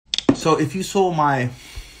So if you saw my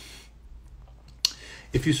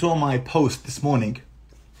post this morning,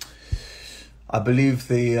 I believe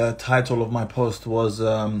the title of my post was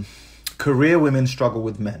Career Women Struggle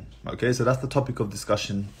with Men. Okay, so that's the topic of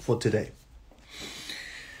discussion for today.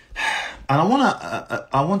 And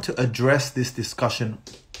I want to address this discussion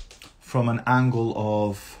from an angle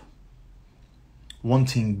of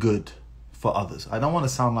wanting good for others. I don't want to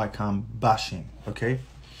sound like I'm bashing, okay?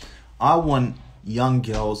 I want young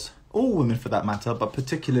girls, all women for that matter, but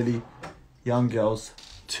particularly young girls,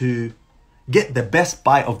 to get the best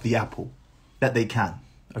bite of the apple that they can,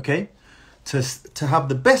 okay? To have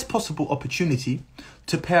the best possible opportunity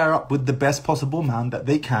to pair up with the best possible man that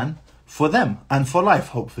they can for them and for life,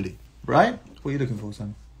 hopefully, right? What are you looking for,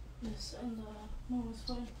 Sam? Yes, and no, it's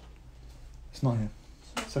fine. It's not here.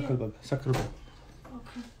 Sakal bab.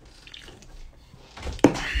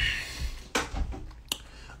 Okay.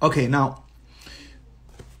 Okay, now,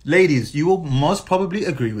 ladies, you will most probably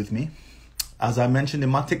agree with me, as I mentioned in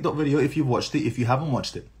my TikTok video, if you've watched it, if you haven't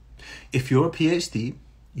watched it. If you're a PhD,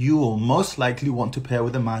 you will most likely want to pair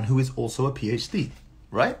with a man who is also a PhD,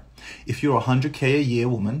 right? If you're a 100K a year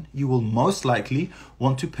woman, you will most likely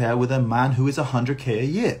want to pair with a man who is 100K a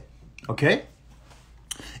year, okay?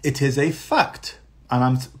 It is a fact, and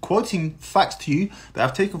I'm quoting facts to you that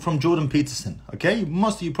I've taken from Jordan Peterson, okay?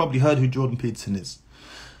 Most of you probably heard who Jordan Peterson is.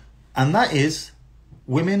 And that is,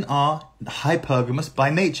 women are hypergamous by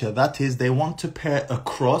nature. That is, they want to pair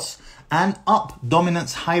across and up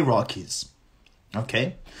dominance hierarchies.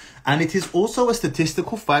 Okay? And it is also a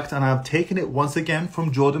statistical fact, and I've taken it once again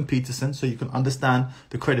from Jordan Peterson so you can understand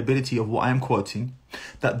the credibility of what I am quoting,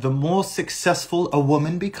 that the more successful a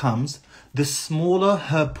woman becomes, the smaller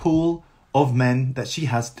her pool of men that she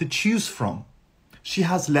has to choose from. She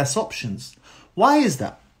has less options. Why is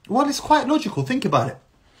that? Well, it's quite logical. Think about it.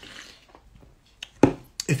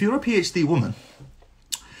 If you're a PhD woman,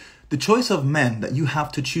 the choice of men that you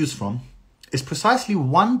have to choose from is precisely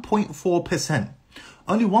 1.4%.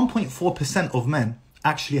 Only 1.4% of men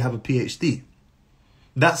actually have a PhD.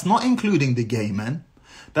 That's not including the gay men.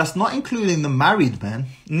 That's not including the married men.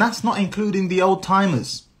 And that's not including the old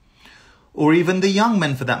timers. Or even the young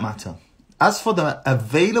men for that matter. As for the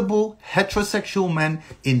available heterosexual men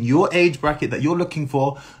in your age bracket that you're looking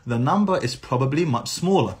for, the number is probably much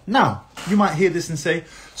smaller. Now, you might hear this and say,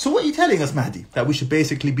 so what are you telling us, Mahdi? That we should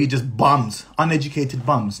basically be just bums, uneducated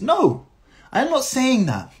bums? No, I'm not saying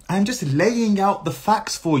that. I'm just laying out the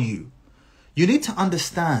facts for you. You need to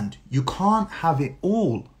understand, you can't have it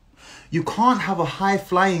all. You can't have a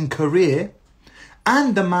high-flying career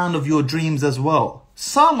and the man of your dreams as well.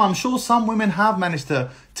 I'm sure some women have managed to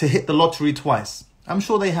hit the lottery twice. I'm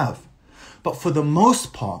sure they have. But for the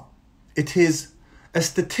most part, it is a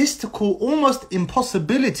statistical almost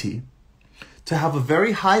impossibility to have a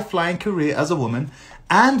very high-flying career as a woman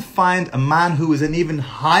and find a man who is an even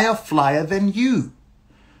higher flyer than you.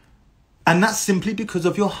 And that's simply because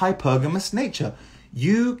of your hypergamous nature.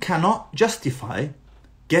 You cannot justify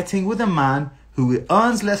getting with a man who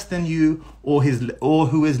earns less than you or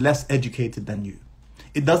who is less educated than you.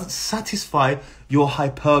 It doesn't satisfy your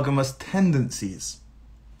hypergamous tendencies.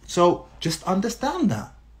 So just understand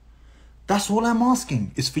that. That's all I'm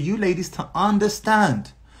asking, is for you ladies to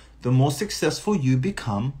understand. The more successful you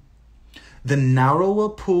become, the narrower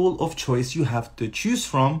pool of choice you have to choose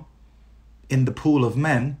from in the pool of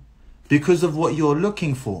men because of what you're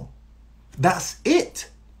looking for. That's it.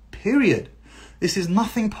 Period. This is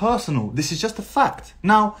nothing personal. This is just a fact.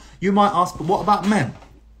 Now, you might ask, but what about men?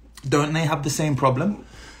 Don't they have the same problem?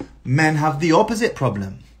 Men have the opposite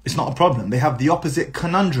problem. It's not a problem. They have the opposite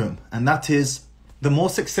conundrum. And that is, the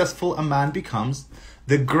more successful a man becomes,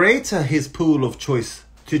 the greater his pool of choice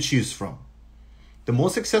to choose from. The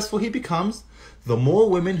more successful he becomes, the more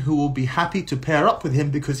women who will be happy to pair up with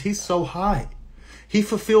him because he's so high. He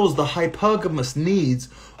fulfills the hypergamous needs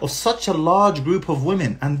of such a large group of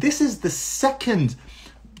women. And this is the second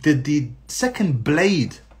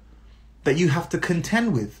blade that you have to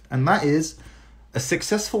contend with. And that is, a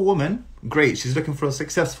successful woman, great, she's looking for a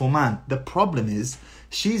successful man. The problem is,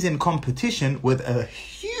 she's in competition with a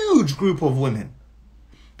huge group of women.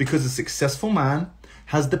 Because a successful man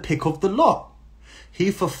has the pick of the lot.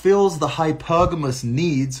 He fulfills the hypergamous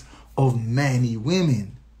needs of many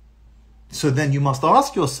women. So then you must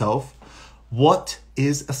ask yourself, what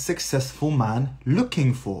is a successful man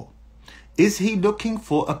looking for? Is he looking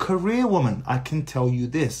for a career woman? I can tell you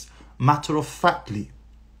this, matter of factly,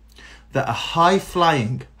 that a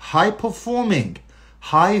high-flying, high-performing,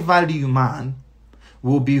 high-value man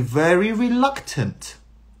will be very reluctant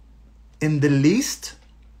in the least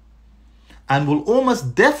and will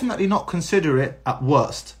almost definitely not consider it at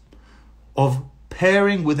worst of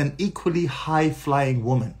pairing with an equally high-flying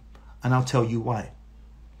woman. And I'll tell you why.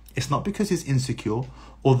 It's not because he's insecure,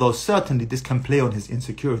 although certainly this can play on his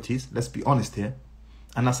insecurities, let's be honest here.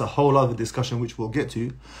 And that's a whole other discussion which we'll get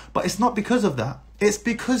to. But it's not because of that. It's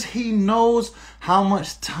because he knows how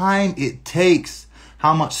much time it takes,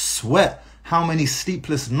 how much sweat, how many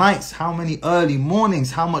sleepless nights, how many early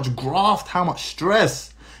mornings, how much graft, how much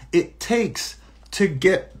stress it takes to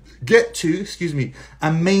get to,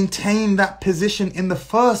 and maintain that position in the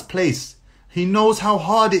first place. He knows how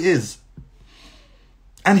hard it is.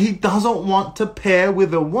 And he doesn't want to pair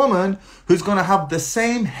with a woman who's going to have the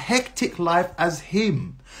same hectic life as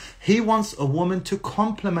him. He wants a woman to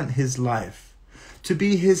complement his life, to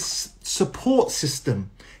be his support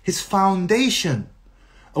system, his foundation,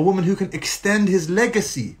 a woman who can extend his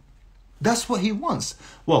legacy. That's what he wants.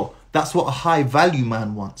 Well, that's what a high value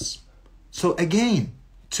man wants. So again,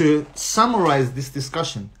 to summarize this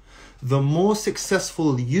discussion, the more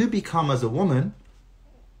successful you become as a woman,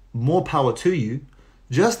 more power to you.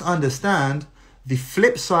 Just understand the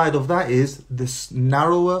flip side of that is this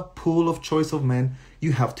narrower pool of choice of men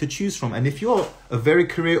you have to choose from. And if you're a very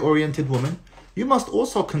career-oriented woman, you must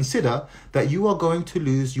also consider that you are going to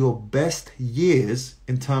lose your best years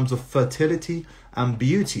in terms of fertility and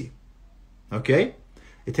beauty. Okay?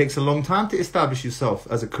 It takes a long time to establish yourself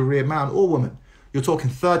as a career man or woman. You're talking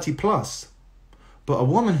 30 plus. But a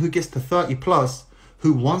woman who gets to 30 plus,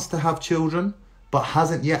 who wants to have children, but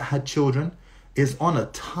hasn't yet had children, is on a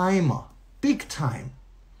timer, big time.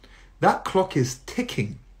 That clock is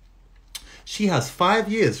ticking. She has 5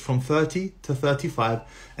 years from 30 to 35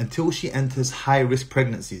 until she enters high-risk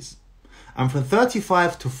pregnancies. And from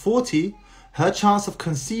 35 to 40, her chance of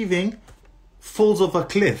conceiving falls off a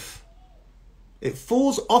cliff. It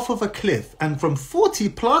falls off of a cliff. And from 40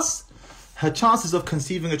 plus, her chances of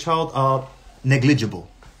conceiving a child are negligible.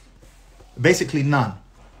 Basically none.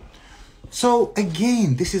 So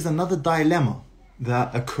again, this is another dilemma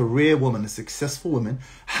that a career woman, a successful woman,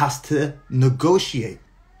 has to negotiate.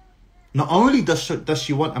 Not only does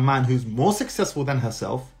she want a man who's more successful than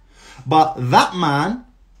herself, but that man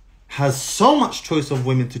has so much choice of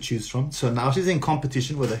women to choose from. So now she's in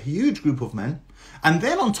competition with a huge group of men. And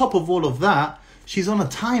then on top of all of that, she's on a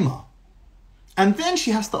timer. And then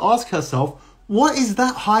she has to ask herself, what is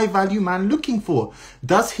that high value man looking for?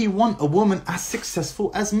 Does he want a woman as successful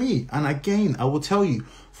as me? And again, I will tell you,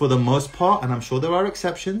 for the most part, and I'm sure there are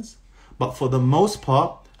exceptions, but for the most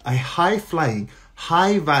part, a high flying,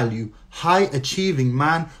 high value, high achieving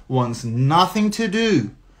man wants nothing to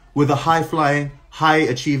do with a high flying, high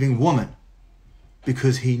achieving woman.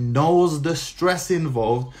 Because he knows the stress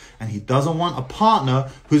involved and he doesn't want a partner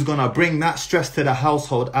who's going to bring that stress to the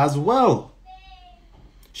household as well.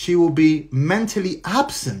 She will be mentally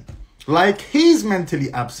absent, like he's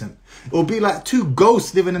mentally absent. It will be like two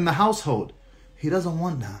ghosts living in the household. He doesn't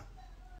want that.